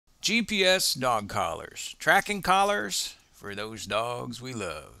GPS dog collars, tracking collars for those dogs we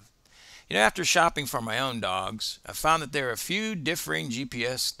love. After shopping for my own dogs, I found that there are a few differing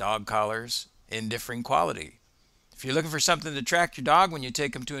GPS dog collars in differing quality. If you're looking for something to track your dog when you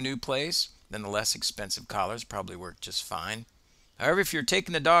take them to a new place, then the less expensive collars probably work just fine. However, if you're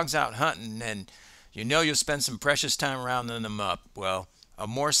taking the dogs out hunting and you know you'll spend some precious time rounding them up, well, a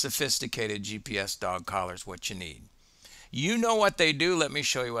more sophisticated GPS dog collar is what you need. You know what they do. Let me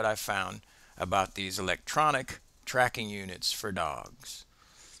show you what I found about these electronic tracking units for dogs.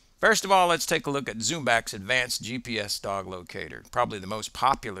 First of all, let's take a look at Zoombak's advanced GPS dog locator, probably the most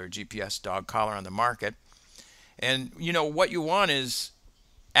popular GPS dog collar on the market. And what you want is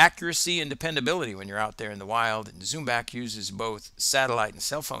accuracy and dependability when you're out there in the wild. And Zoombak uses both satellite and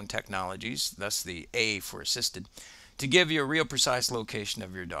cell phone technologies, thus the A for assisted, to give you a real precise location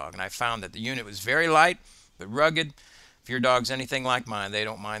of your dog. And I found that the unit was very light but rugged. If your dog's anything like mine, they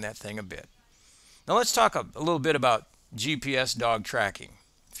don't mind that thing a bit. Now let's talk a little bit about GPS dog tracking.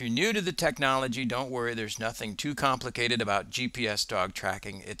 If you're new to the technology, don't worry, there's nothing too complicated about GPS dog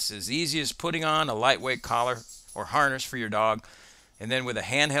tracking. It's as easy as putting on a lightweight collar or harness for your dog, and then with a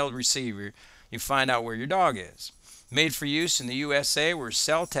handheld receiver, you find out where your dog is. Made for use in the USA, where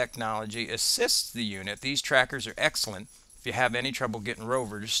cell technology assists the unit, these trackers are excellent if you have any trouble getting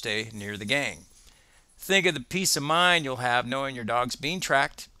Rover to stay near the gang. Think of the peace of mind you'll have knowing your dog's being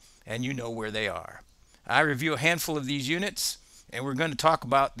tracked and you know where they are. I review a handful of these units, and we're going to talk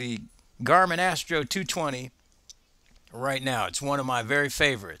about the Garmin Astro 220 right now. It's one of my very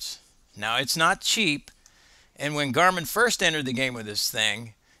favorites. Now, it's not cheap, and when Garmin first entered the game with this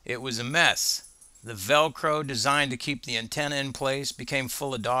thing, it was a mess. The Velcro designed to keep the antenna in place became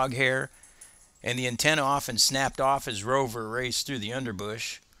full of dog hair, and the antenna often snapped off as Rover raced through the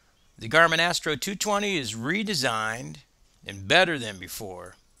underbush. The Garmin Astro 220 is redesigned and better than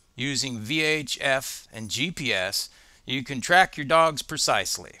before. Using VHF and GPS, you can track your dogs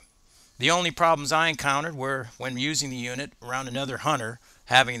precisely. The only problems I encountered were when using the unit around another hunter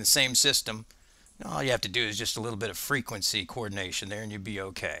having the same system. All you have to do is just a little bit of frequency coordination there and you'll be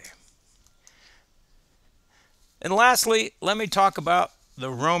okay. And lastly, let me talk about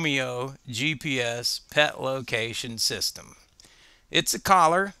the Romeo GPS pet location system. It's a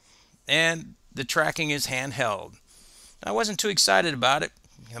collar and the tracking is handheld. I wasn't too excited about it.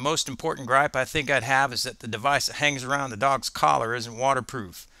 The most important gripe I think I'd have is that the device that hangs around the dog's collar isn't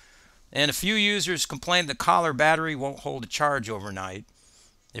waterproof. And a few users complained the collar battery won't hold a charge overnight.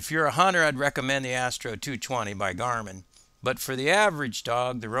 If you're a hunter, I'd recommend the Astro 220 by Garmin. But for the average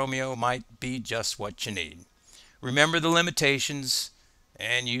dog, the Romeo might be just what you need. Remember the limitations,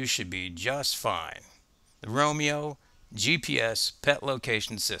 and you should be just fine. The Romeo GPS pet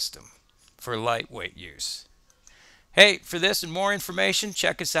location system for lightweight use. Hey, for this and more information,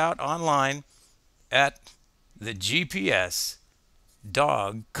 check us out online at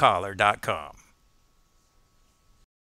thegpsdogcollar.com.